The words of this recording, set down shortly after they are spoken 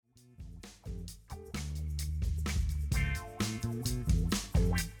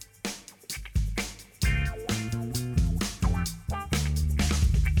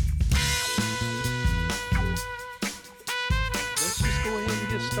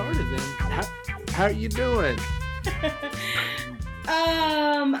started then. How are you doing?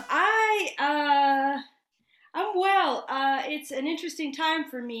 I'm well. It's an interesting time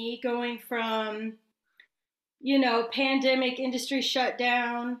for me going from, pandemic industry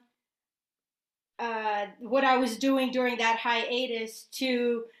shutdown, what I was doing during that hiatus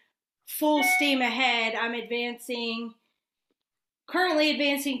to full steam ahead. Currently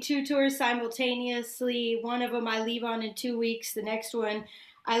advancing two tours simultaneously. One of them I leave on in 2 weeks. The next one,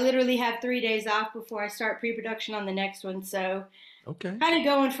 I literally have 3 days off before I start pre-production on the next one. So Okay. kind of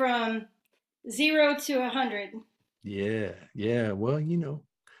going from 0 to 100. Yeah, yeah. Well,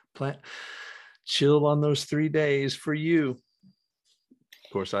 plan chill on those 3 days for you.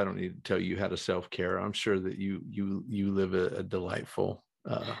 Of course, I don't need to tell you how to self-care. I'm sure that you live a delightful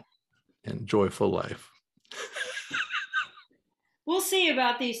and joyful life. We'll see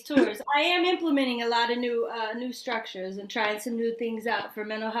about these tours. I am implementing a lot of new structures and trying some new things out for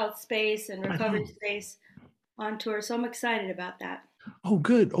mental health space and Right recovery on. space on tour. So I'm excited about that. Oh,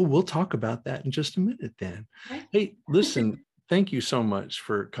 good. Oh, we'll talk about that in just a minute then. Okay. Hey, listen, thank you so much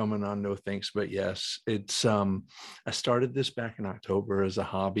for coming on No Thanks But Yes. It's I started this back in October as a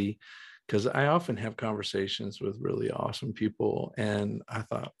hobby because I often have conversations with really awesome people. And I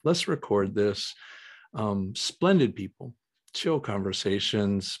thought, let's record this. Splendid people, chill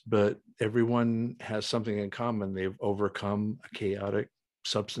conversations, but everyone has something in common. They've overcome a chaotic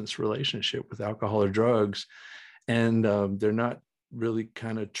substance relationship with alcohol or drugs, and they're not really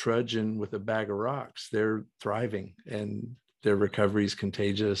kind of trudging with a bag of rocks. They're thriving, and their recovery is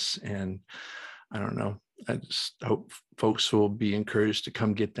contagious. And I don't know, I just hope folks will be encouraged to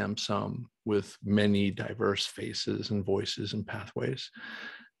come get them some, with many diverse faces and voices and pathways.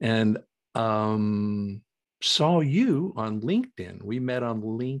 And saw you on LinkedIn. We met on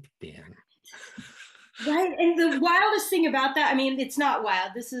LinkedIn. Right. And the wildest thing about that, I mean, it's not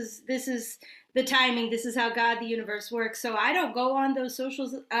wild. This is the timing. This is how God, the universe works. So I don't go on those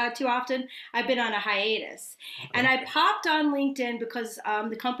socials too often. I've been on a hiatus, and Okay. I popped on LinkedIn because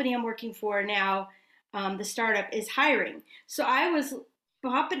the company I'm working for now, the startup, is hiring. So I was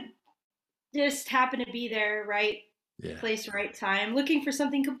popping, just happened to be there, right Yeah. place, right time, looking for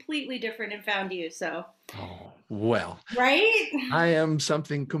something completely different, and found you. So, Oh, well, right? I am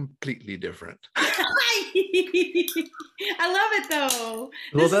something completely different. I love it though.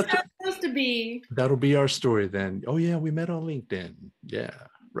 Well, This is that's how it's supposed to be. that'll be our story then. Oh yeah, we met on LinkedIn. Yeah,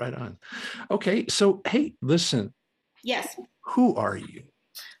 right on. Okay, so hey, listen, Yes. who are you?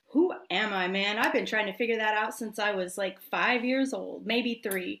 Who am I, man? I've been trying to figure that out since I was like 5 years old, maybe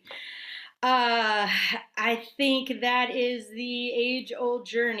three. Uh, I think that is the age-old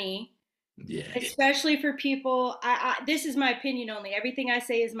journey, Yeah, especially for people. This is my opinion only. Everything I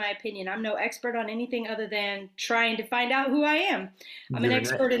say is my opinion. I'm no expert on anything other than trying to find out who I am. I'm an you're an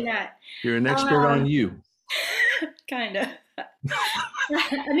expert in that. you're an expert on Um, you. kind of.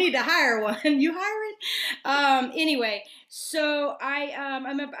 I need to hire one. You hiring? Anyway, so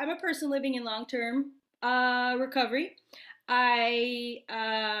I'm a person living in long term recovery. I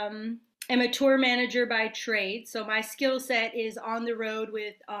am a tour manager by trade, so my skill set is on the road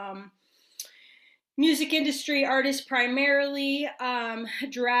with music industry artists primarily,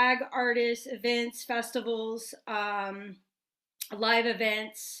 drag artists, events, festivals, live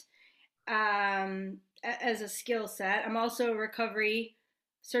events, as a skill set. I'm also a recovery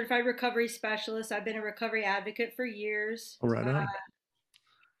certified recovery specialist. I've been a recovery advocate for years. All right on.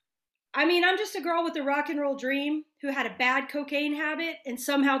 I mean, I'm just a girl with a rock and roll dream who had a bad cocaine habit and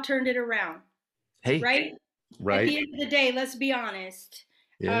somehow turned it around, Hey, right? At right. the end of the day, let's be honest.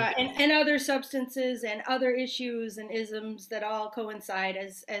 Yeah. And other substances and other issues and isms that all coincide,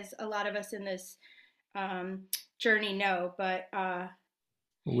 as a lot of us in this um, journey know. But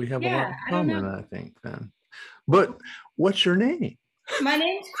We have a lot yeah, in I don't common, know. I think, then. But what's your name? My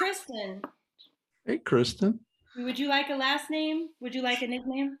name's Kristen. Hey, Kristen. Would you like a last name? Would you like a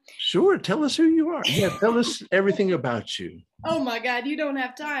nickname? Sure. Tell us who you are. Yeah, tell us everything about you. Oh my God, you don't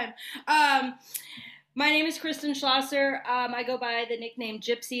have time. Um, my name is Kristin Schlosser. I go by the nickname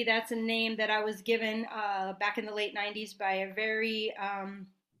Gypsy. That's a name that I was given back in the late 90s by a very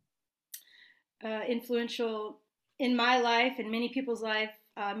influential in my life and many people's life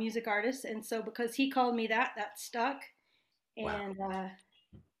music artist. And so because he called me that, that stuck. Wow. And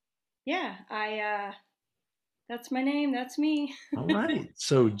yeah, that's my name. That's me. All right.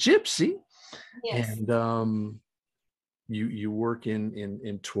 So Gypsy, Yes. and you work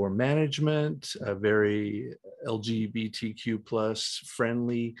in tour management, a very LGBTQ plus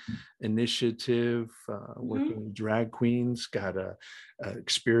friendly initiative, Mm-hmm. working with drag queens. Got a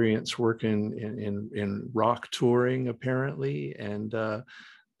experience working in rock touring apparently, and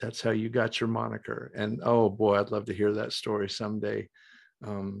That's how you got your moniker. And oh boy, I'd love to hear that story someday.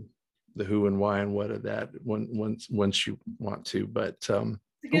 Um, the who and why and what of that once you want to. But It's a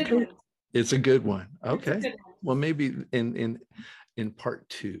good okay, one. it's a good one. It's a Okay, good one. well maybe in part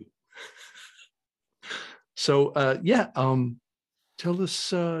two. So yeah, tell us.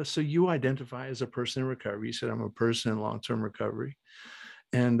 So you identify as a person in recovery. You said I'm a person in long-term recovery,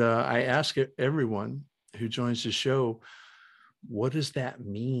 and I ask everyone who joins the show, what does that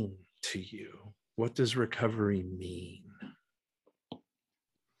mean to you? What does recovery mean?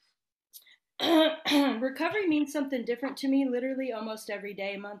 Recovery means something different to me literally almost every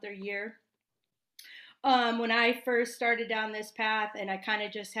day, month, or year. When I first started down this path and I kind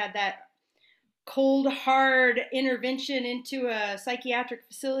of just had that cold, hard intervention into a psychiatric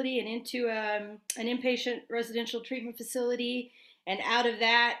facility and into an inpatient residential treatment facility. And out of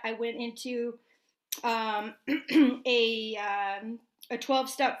that, I went into um, a, um, a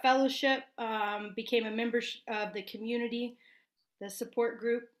 12-step fellowship, became a member of the community, the support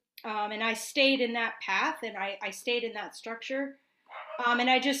group. And I stayed in that path and I stayed in that structure. And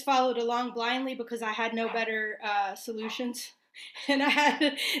I just followed along blindly because I had no better solutions. And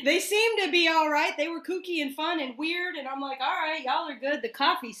they seemed to be all right. They were kooky and fun and weird. And I'm like, all right, y'all are good. The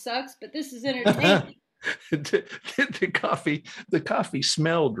coffee sucks, but this is entertaining. the coffee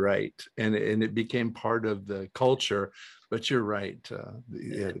smelled right, and it became part of the culture. But you're right,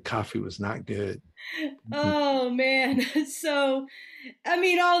 the coffee was not good. Oh man. So, I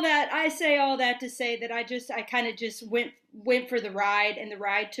mean, all that I say all that to say that I kind of just went for the ride, and the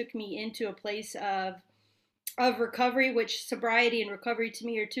ride took me into a place of recovery, which sobriety and recovery to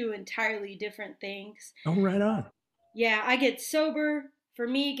me are two entirely different things. Oh, right on. Yeah, I get sober. For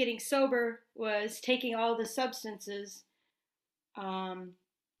me, getting sober was taking all the substances um,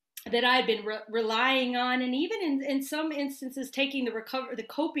 that I'd been relying on, and even in some instances, taking the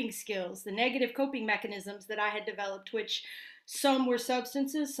coping skills, the negative coping mechanisms that I had developed, which some were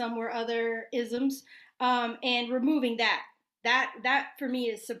substances, some were other isms, and removing that. That for me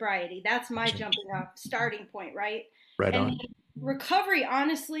is sobriety. That's my jumping off starting point, right? Right And on. then recovery,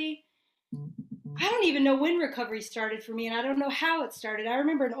 honestly, I don't even know when recovery started for me, and I don't know how it started. I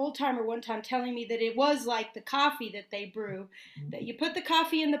remember an old timer one time telling me that it was like the coffee that they brew. That you put the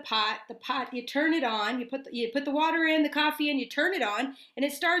coffee in the pot, you turn it on, you put the water in, the coffee in, you turn it on, and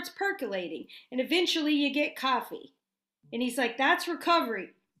it starts percolating, and eventually you get coffee. And he's like, that's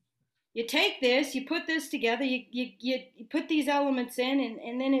recovery. You take this, you put this together, you put these elements in,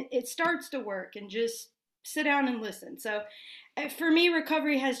 and then it starts to work, and just sit down and listen. So for me,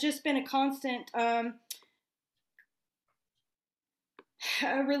 recovery has just been a constant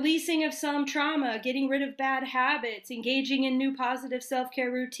releasing of some trauma, getting rid of bad habits, engaging in new positive self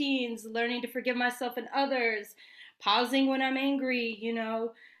care routines, learning to forgive myself and others, pausing when I'm angry,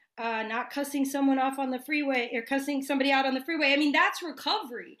 not cussing someone off on the freeway or cussing somebody out on the freeway. I mean, that's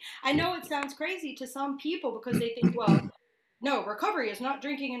recovery. I Yeah. know it sounds crazy to some people because they think, well, no, recovery is not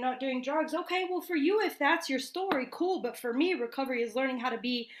drinking and not doing drugs. Okay, well, for you, if that's your story, cool. But for me, recovery is learning how to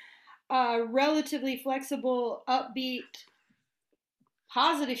be a relatively flexible, upbeat,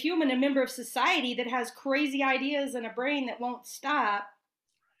 positive human, a member of society that has crazy ideas and a brain that won't stop,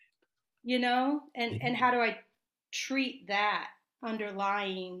 and how do I treat that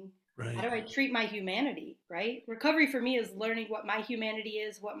underlying, how Right. do I treat my humanity, right? Recovery for me is learning what my humanity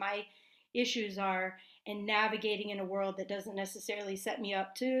is, what my issues are, and navigating in a world that doesn't necessarily set me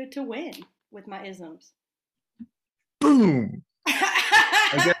up to win with my isms. Boom. I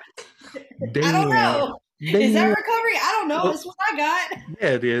I got don't damn. know. Is that Damn. recovery? I don't know. Well, It's what I got. yeah,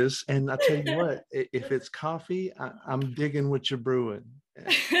 it is. And I'll tell you what, if it's coffee, I'm digging what you're brewing.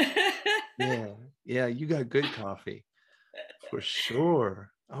 Yeah. Yeah, you got good coffee for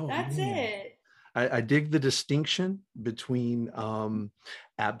sure. Oh That's man. it. I dig the distinction between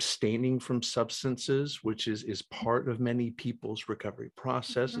abstaining from substances, which is part of many people's recovery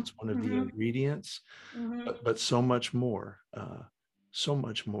process. It's one of the Mm-hmm. ingredients, Mm-hmm. but so much more, so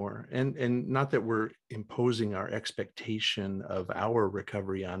much more. And not that we're imposing our expectation of our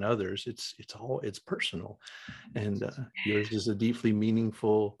recovery on others. It's personal, and yours is a deeply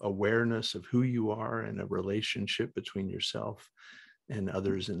meaningful awareness of who you are and a relationship between yourself and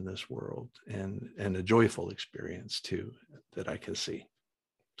others in this world, and a joyful experience too that I can see.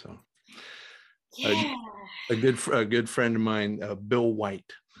 So a, Yeah. a good friend of mine, Bill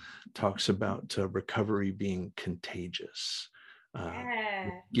White, talks about recovery being contagious. Uh, Yeah.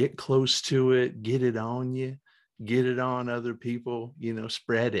 get close to it, get it on you, get it on other people,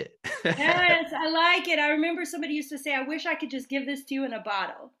 spread it. Yes, I like it. I remember somebody used to say, I wish I could just give this to you in a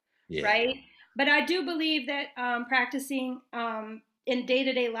bottle, Yeah. right? But I do believe that practicing in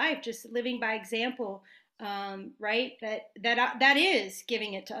day-to-day life, just living by example, right? That is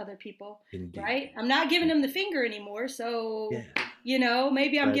giving it to other people, Indeed. right? I'm not giving them the finger anymore, so Yeah.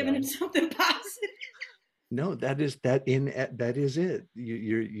 maybe I'm Right giving them on. something positive. No, that is it.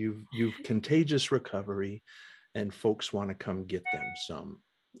 You've contagious recovery, and folks want to come get them some.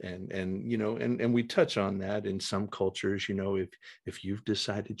 And we touch on that in some cultures. If you've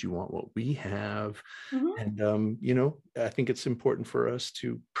decided you want what we have, Mhm. and I think it's important for us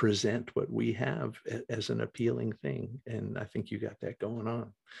to present what we have as an appealing thing, and I think you got that going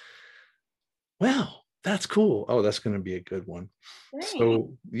on. Well, that's cool. Oh, that's going to be a good one. Thanks.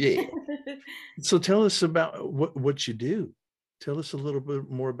 So yeah. So tell us about what you do. Tell us a little bit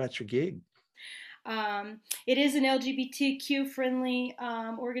more about your gig. It is an LGBTQ friendly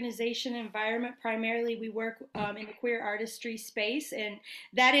organization environment. Primarily, we work in the queer artistry space, and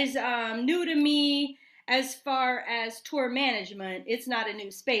that is new to me as far as tour management. It's not a new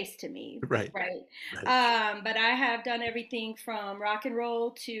space to me, Right, right? right. But I have done everything from rock and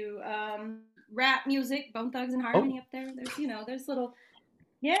roll to rap music, Bone Thugs and Oh, Harmony up there. There's little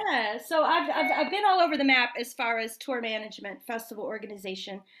yeah, so I've been all over the map as far as tour management, festival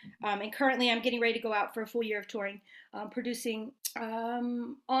organization, and currently I'm getting ready to go out for a full year of touring, producing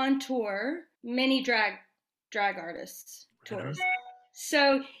on tour many drag artists right tours. on.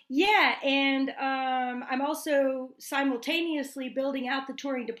 So yeah, and I'm also simultaneously building out the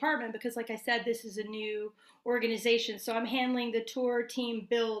touring department because, like I said, this is a new organization. So I'm handling the tour team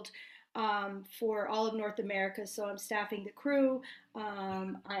build for all of North America. So I'm staffing the crew.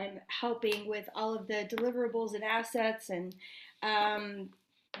 I'm helping with all of the deliverables and assets, and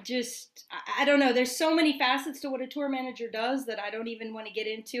just I don't know. There's so many facets to what a tour manager does that I don't even want to get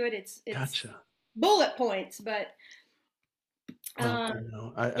into it. It's Gotcha. bullet points, but Well,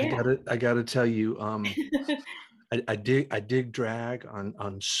 um, I yeah. gotta tell you, I dig drag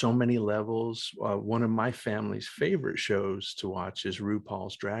on so many levels. One of my family's favorite shows to watch is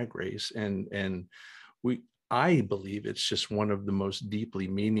RuPaul's Drag Race, and I believe it's just one of the most deeply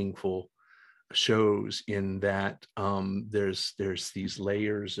meaningful shows in that there's these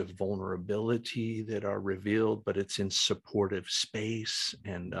layers of vulnerability that are revealed, but it's in supportive space,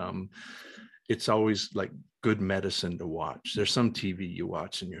 and it's always like good medicine to watch. There's some TV you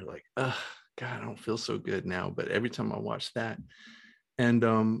watch and you're like, oh God, I don't feel so good now. But every time I watch that,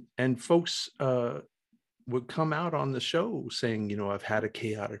 and folks would come out on the show saying, I've had a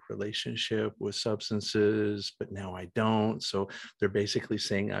chaotic relationship with substances, but now I don't. So they're basically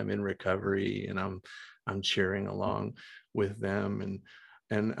saying I'm in recovery, and I'm cheering along with them,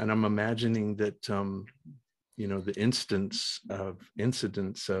 and I'm imagining that the incidents of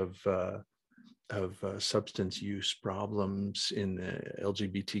substance use problems in the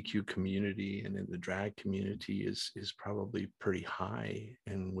LGBTQ community and in the drag community is probably pretty high,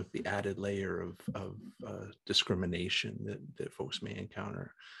 and with the added layer of discrimination that folks may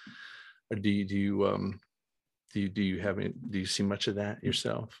encounter. Or do you see much of that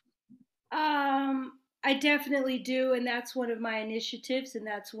yourself? I definitely do, and that's one of my initiatives, and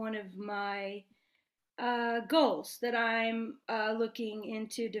that's one of my goals that I'm looking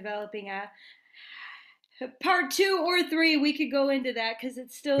into developing. Part two or three, we could go into that because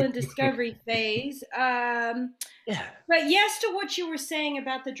it's still in discovery phase. Yeah. But yes, to what you were saying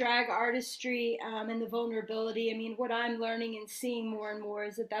about the drag artistry and the vulnerability. I mean, what I'm learning and seeing more and more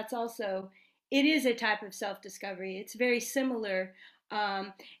is that it is a type of self-discovery. It's very similar,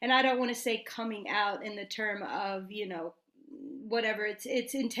 and I don't want to say coming out in the term of whatever its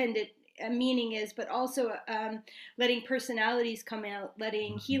intended meaning is, but also letting personalities come out,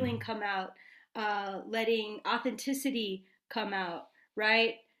 letting healing Mhm. come out, letting authenticity come out.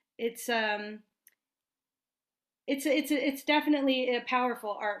 Right? It's um, it's definitely a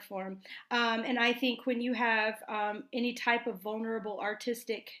powerful art form, and I think when you have any type of vulnerable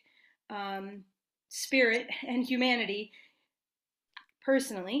artistic um, spirit and humanity,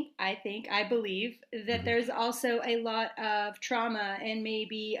 personally, I believe that Mhm. there's also a lot of trauma and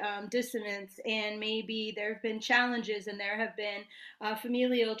maybe dissonance, and maybe there have been challenges, and there have been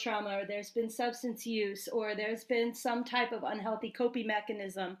familial trauma, or there's been substance use, or there's been some type of unhealthy coping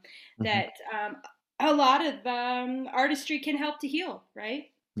mechanism Mhm. that a lot of artistry can help to heal,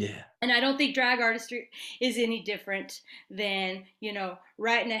 right? Yeah. And I don't think drag artistry is any different than,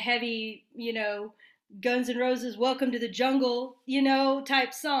 writing a heavy, Guns N' Roses Welcome to the Jungle,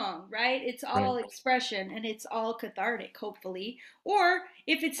 type song, right? It's Right. all expression and it's all cathartic, hopefully. Or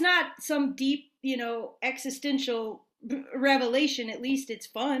if it's not some deep, existential revelation, at least it's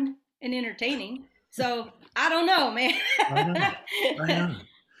fun and entertaining. So I don't know, man. Right on. Right on.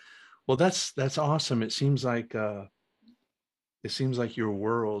 Well, that's awesome. It seems like it seems like your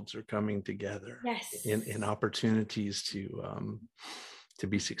worlds are coming together in Yes. opportunities to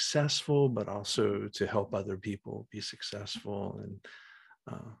be successful, but also to help other people be successful. And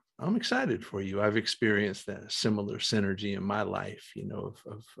I'm excited for you. I've experienced that similar synergy in my life,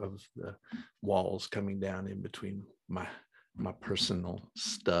 of the walls coming down in between my personal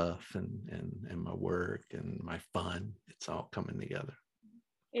stuff and my work and my fun. It's all coming together.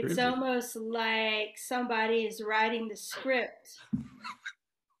 It's Groovy. almost like somebody is writing the script.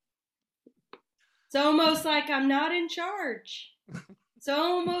 It's almost like I'm not in charge. It's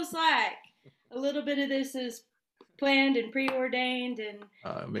almost like a little bit of this is planned and preordained, It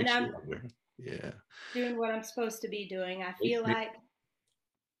and makes you I'm wonder. Yeah. doing what I'm supposed to be doing. I It, feel it, like,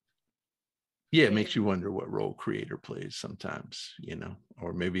 yeah, it yeah. makes you wonder what role creator plays sometimes,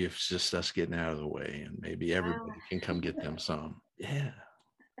 or maybe it's just us getting out of the way and maybe Ah. everybody can come get them some. Yeah.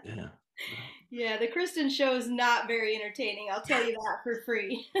 Yeah. Well, Yeah, the Kristen show is not very entertaining. I'll tell you that for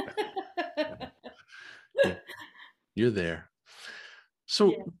free. yeah, you're there. Yeah.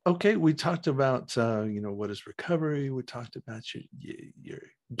 So, okay, we talked about, what is recovery. We talked about your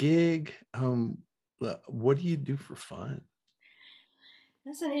gig. What do you do for fun?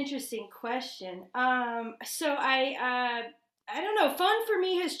 That's an interesting question. So I don't know. Fun for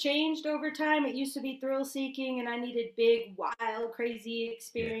me has changed over time. It used to be thrill seeking, and I needed big, wild, crazy Yeah.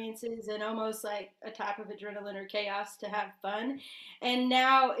 experiences and almost like a type of adrenaline or chaos to have fun. And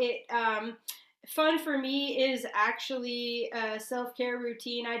now fun for me is actually a self care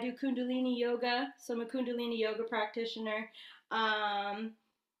routine. I do Kundalini yoga, so I'm a Kundalini yoga practitioner. Um,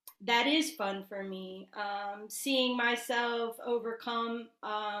 that is fun for me. Seeing myself overcome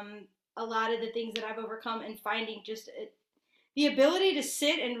a lot of the things that I've overcome and finding just the ability to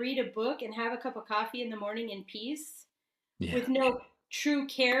sit and read a book and have a cup of coffee in the morning in peace Yeah. with no true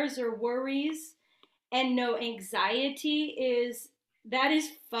cares or worries and no anxiety that is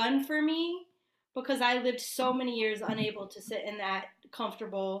fun for me because I lived so many years unable to sit in that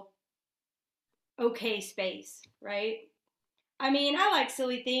comfortable, okay space, right? I mean, I like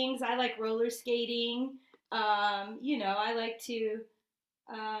silly things. I like roller skating. I like to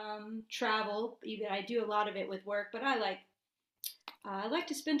travel. Even I do a lot of it with work, but I like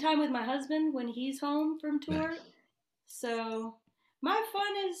to spend time with my husband when he's home from tour. Nice. So my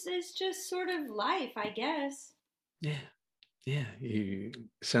fun is just sort of life, I guess. Yeah. Yeah.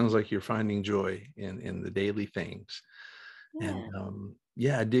 Sounds like you're finding joy in the daily things. And Yeah.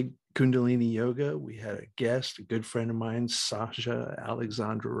 yeah, I dig Kundalini yoga. We had a guest, a good friend of mine, Sasha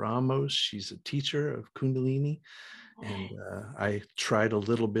Alexandra Ramos. She's a teacher of Kundalini. And I tried a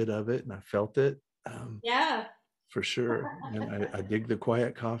little bit of it and I felt it, Yeah. for sure. And I dig the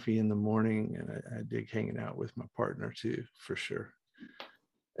quiet coffee in the morning, and I dig hanging out with my partner too, for sure.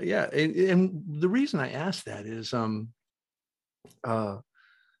 Yeah. And the reason I asked that is uh,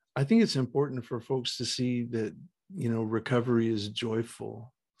 I think it's important for folks to see that, recovery is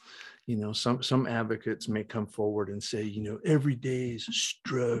joyful. Some advocates may come forward and say, every day is a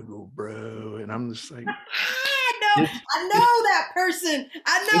struggle, bro. And I'm just like, it's, I know that person.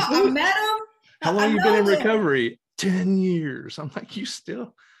 I met him. how long I you been in know them. recovery? 10 years. I'm like, you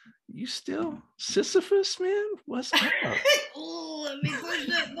still Sisyphus, man? What's up? Oh, let me push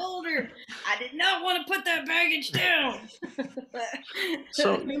that boulder. I did not want to put that baggage down.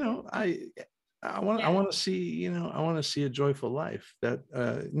 So, I Yeah. want to see, I want to see a joyful life. That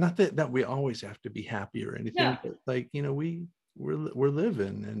not that we always have to be happy or No. anything, but like, we're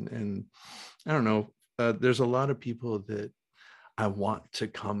living, and I don't know. There's a lot of people that I want to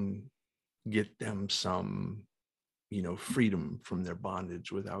come get them some, freedom from their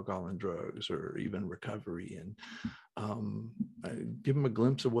bondage with alcohol and drugs, or even recovery, and give them a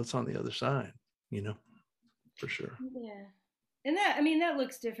glimpse of what's on the other side, you know, for sure. Yeah. And that, I mean, that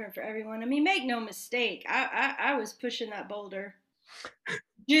looks different for everyone. I mean, make no mistake. I was pushing that boulder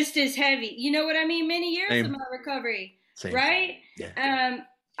just as heavy. You know what I mean? Many years of Same, my recovery, same. right? Yeah.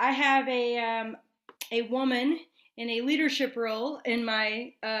 I have a woman in a leadership role in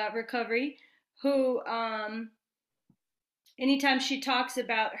my recovery who anytime she talks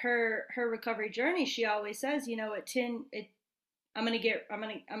about her recovery journey, she always says, at 10 I'm gonna get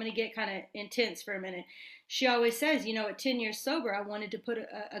kind of intense for a minute. She always says, at 10 years sober, I wanted to put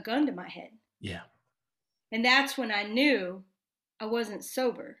a gun to my head. Yeah. And that's when I knew I wasn't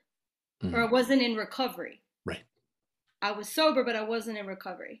sober or I Mhm. wasn't in recovery. Right. I was sober, but I wasn't in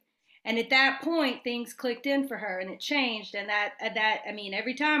recovery. And at that point, things clicked in for her and it changed. And I mean,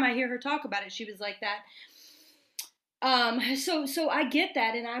 every time I hear her talk about it, she was like that. So I get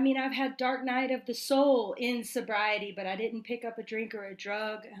that, and I mean, I've had dark night of the soul in sobriety, but I didn't pick up a drink or a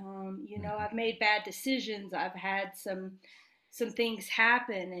drug. Mhm. I've made bad decisions. I've had some. some things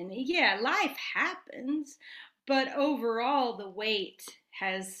happen, and yeah, life happens, but overall the weight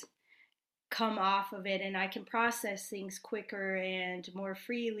has come off of it, and I can process things quicker and more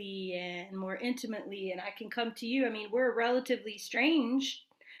freely and more intimately, and I can come to you. I mean, we're relatively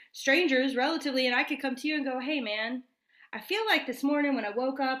strangers relatively, and I could come to you and go, "Hey man, I feel like this morning when I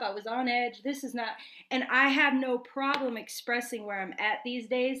woke up I was on edge. This is not," and I have no problem expressing where I'm at these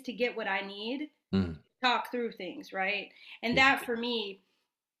days to get what I need, Mm, talk through things, right? And yeah. that for me,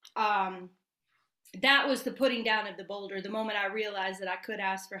 um that was the putting down of the boulder, the moment I realized that I could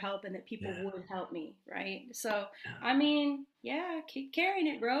ask for help and that people Yeah. would help me, right? So, I mean, yeah, keep carrying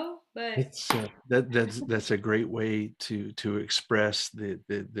it, bro. But It's that's a great way to express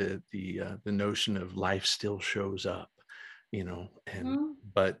the notion of life still shows up, and mm,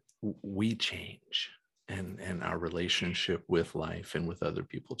 but we change, and our relationship with life and with other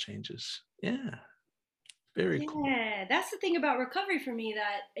people changes. Yeah, very cool. yeah, that's the thing about recovery for me,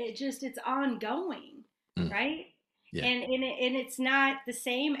 that it's ongoing, Mm, right? yeah, And it's not the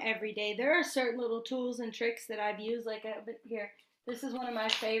same every day. There are certain little tools and tricks that I've used, like but here, this is one of my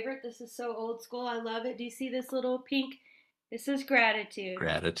favorite. This is so old school. I love it. Do you see this little pink? This is gratitude.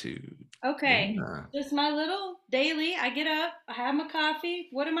 gratitude. Okay, Yeah, just my little daily. I get up, I have my coffee.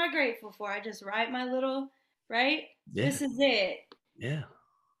 What am I grateful for? I just write my little, right? yeah, This is it. yeah.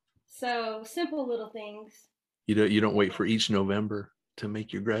 So simple little things. You don't wait for each November to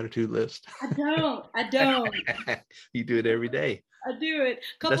make your gratitude list. I don't. I don't. You do it every day. I do it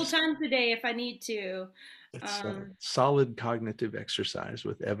a couple That's times a day if I need to. It's Um, solid cognitive exercise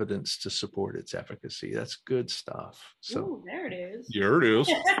with evidence to support its efficacy. That's good stuff. So ooh, there it is. here it is.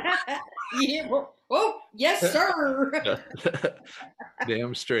 Yeah. Oh, yes, sir.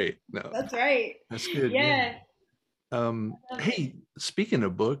 Damn straight. No, That's right. that's good. Yeah. Yeah. Love it. Hey, speaking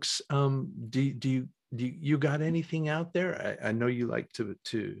of books, do you got anything out there? I know you like to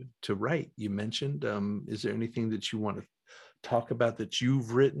write. You mentioned. Is there anything that you want to talk about that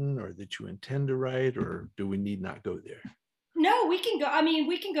you've written or that you intend to write, or do we need not go there? No, we can go. I mean,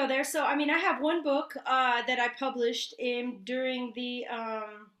 we can go there. So, I mean, I have one book that I published in during the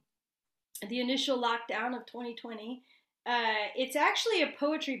initial lockdown of 2020. It's actually a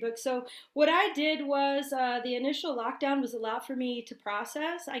poetry book. So, what I did was the initial lockdown was allowed for me to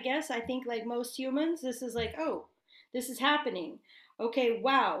process. I guess I think like most humans, this is like, oh, this is happening. Okay,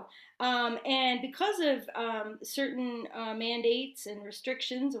 wow. And because of certain mandates and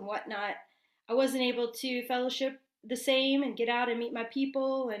restrictions and whatnot, I wasn't able to fellowship the same and get out and meet my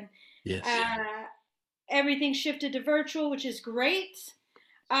people, and Yes. uh, everything shifted to virtual, which is great.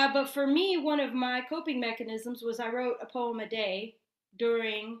 But for me, one of my coping mechanisms was I wrote a poem a day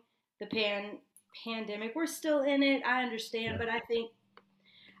during the pandemic. We're still in it, I understand, Yeah. but I think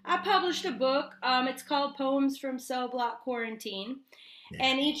I published a book. It's called Poems from Cell Block Quarantine. Yeah.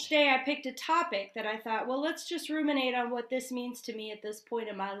 And each day I picked a topic that I thought, well, let's just ruminate on what this means to me at this point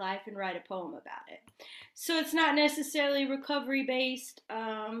in my life and write a poem about it. So it's not necessarily recovery based,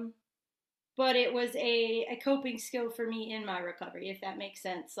 but it was a coping skill for me in my recovery, if that makes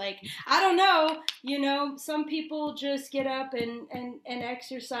sense. Like, I don't know, some people just get up and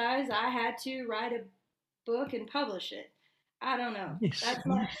exercise. I had to write a book and publish it. I don't know. Nice. That's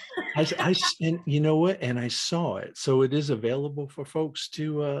my. And you know what? And I saw it. So it is available for folks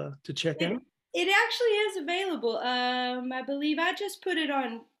to check it out. it actually is available. I believe I just put it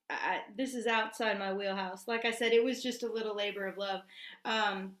on. This is outside my wheelhouse. Like I said, it was just a little labor of love.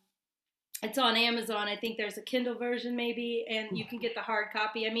 Um, It's on Amazon. I think there's a Kindle version maybe, and you can get the hard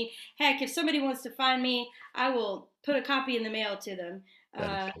copy. I mean, heck, if somebody wants to find me, I will put a copy in the mail to them. That is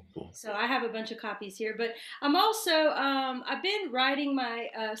Uh, so cool. so I have a bunch of copies here, but I'm also I've been writing my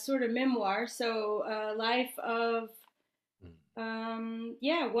sort of memoir, so life of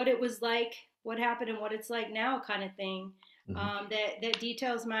yeah, what it was like, what happened, and what it's like now, kind of thing. Mhm. That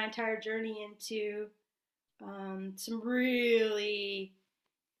details my entire journey into some really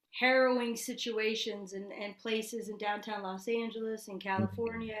harrowing situations and places in downtown Los Angeles and Mhm.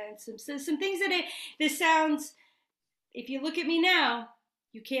 California, and some things that this sounds. If you look at me now,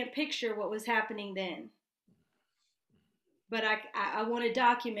 you can't picture what was happening then. But I want to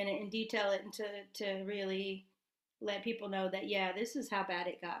document it and detail it, and to really let people know that yeah, this is how bad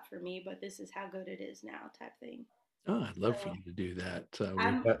it got for me, but this is how good it is now, type thing. Oh, I'd love for So you to do that. We've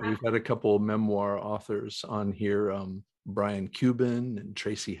I'm got I, we've got a couple of memoir authors on here, Brian Cuban and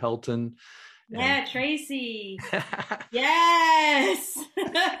Tracy Helton, and yeah, Tracy. Yes.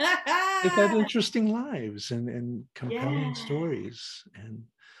 they've had interesting lives and compelling Yeah. stories. And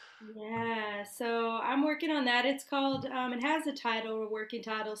Yeah, so I'm working on that. It's called, it has a title, a working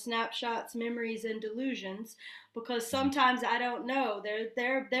title, Snapshots, Memories, and Delusions, because sometimes I don't know.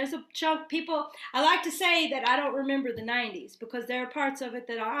 There's a chunk people, I like to say that I don't remember the 90s because there are parts of it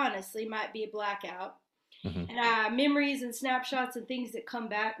that I honestly might be a blackout. Mhm. And memories and snapshots and things that come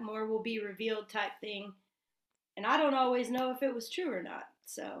back more will be revealed type thing. And I don't always know if it was true or not.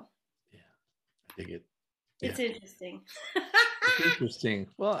 So Yeah, I dig it. Yeah, it's interesting. it's interesting.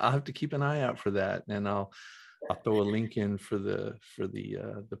 Well, I'll have to keep an eye out for that, and I'll throw a link in for the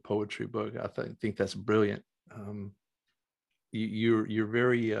poetry book. Think that's brilliant. You're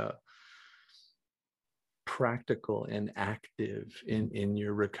very practical and active in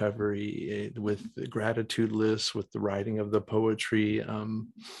your recovery, with the gratitude lists, with the writing of the poetry.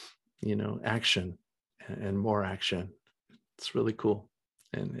 Action and more action. It's really cool,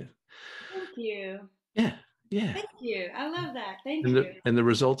 and Thank you. yeah, yeah. Thank you. I love that. Thank and you. the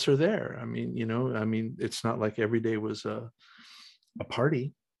results are there. It's not like every day was a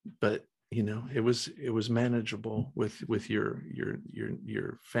party, but it was manageable with your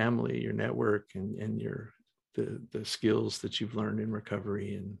family, your network, and the skills that you've learned in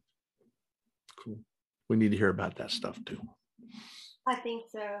recovery. And cool, we need to hear about that stuff too. I think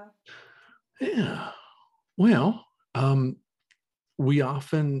so. Yeah, well, we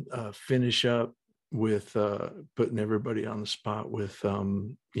often finish up with putting everybody on the spot with a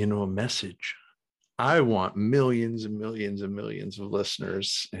message. I want millions and millions and millions of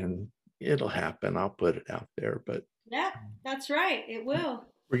listeners, and it'll happen. I'll put it out there, but Yeah, that's right. It will.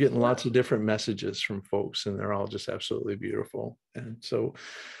 we're It getting will. lots of different messages from folks, and they're all just absolutely beautiful. And so,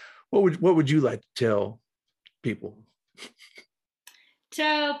 what would you like to tell people?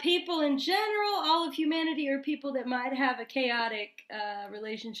 To people in general, all of humanity, or people that might have a chaotic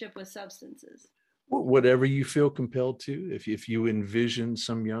relationship with substances. Whatever you feel compelled to. If you envision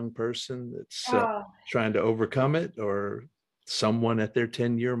some young person that's Oh, trying to overcome it, or someone at their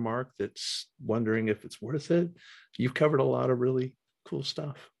 10-year mark that's wondering if it's worth it, you've covered a lot of really cool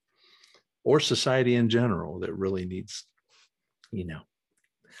stuff. Or society in general that really needs, you know.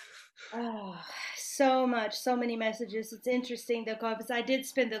 oh, so much, so many messages. It's interesting though, because I did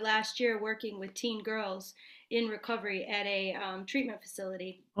spend the last year working with teen girls in recovery at a treatment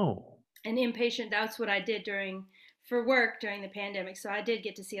facility, Oh, an inpatient. That's what I did for work during the pandemic. So I did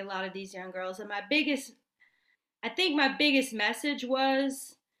get to see a lot of these young girls. And I think my biggest message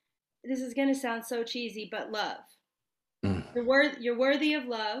was, this is going to sound so cheesy, but love. mm, You're worthy of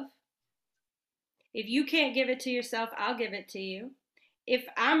love. If you can't give it to yourself, I'll give it to you. If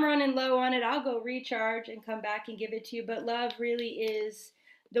I'm running low on it, I'll go recharge and come back and give it to you. But love really is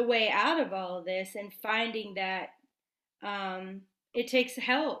the way out of all of this, and finding that it takes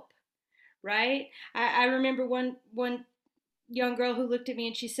help, right? I remember one young girl who looked at me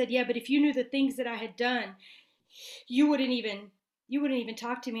and she said, "Yeah, but if you knew the things that I had done, you wouldn't even you wouldn't even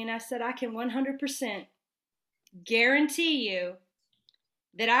talk to me." And I said, "I can 100% guarantee you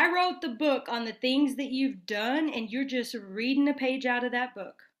that I wrote the book on the things that you've done, and you're just reading a page out of that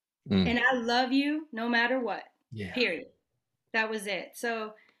book. mm, And I love you no matter what. yeah, Period." That was it.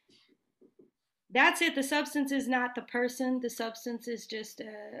 So that's it. The substance is not the person. The substance is just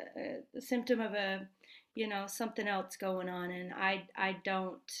a symptom of something else going on. And I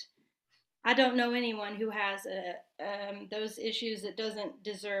don't know anyone who has those issues that doesn't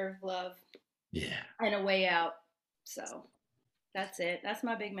deserve love yeah. and a way out. So that's it. That's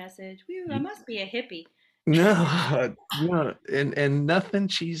my big message. Whew, I must be a hippie. No, no, and nothing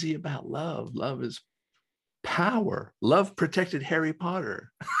cheesy about love. Love is power. Love protected Harry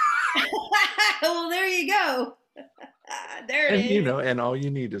Potter. Well, there you go. There it And is. and all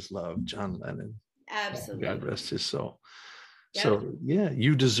you need is love. John Lennon. God Absolutely. rest his soul. Yep. So yeah,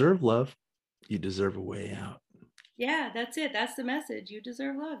 you deserve love. You deserve a way out. Yeah, that's it. That's the message. You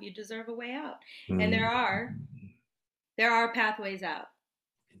deserve love. You deserve a way out. And Mm, there are pathways out.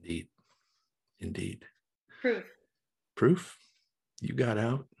 indeed. Indeed. Proof. Proof. You got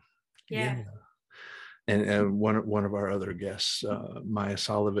out. Yeah. Yeah. And one of our other guests, Maya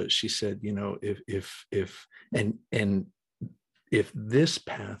Solovit, she said, if and if this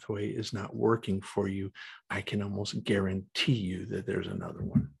pathway is not working for you, I can almost guarantee you that there's another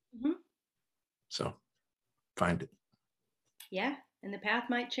one. Hmm. So find it. Yeah. And the path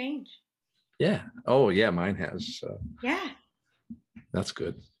might change. Yeah. Oh yeah, mine has. Yeah. That's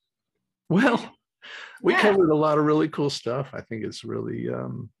good. Yeah. Well, we Yeah. covered a lot of really cool stuff. I think it's really.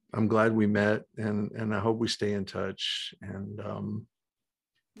 I'm glad we met, and I hope we stay in touch. And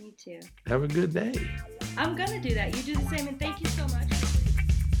Me too. have a good day. I'm going to do that. You do the same. And thank you so much.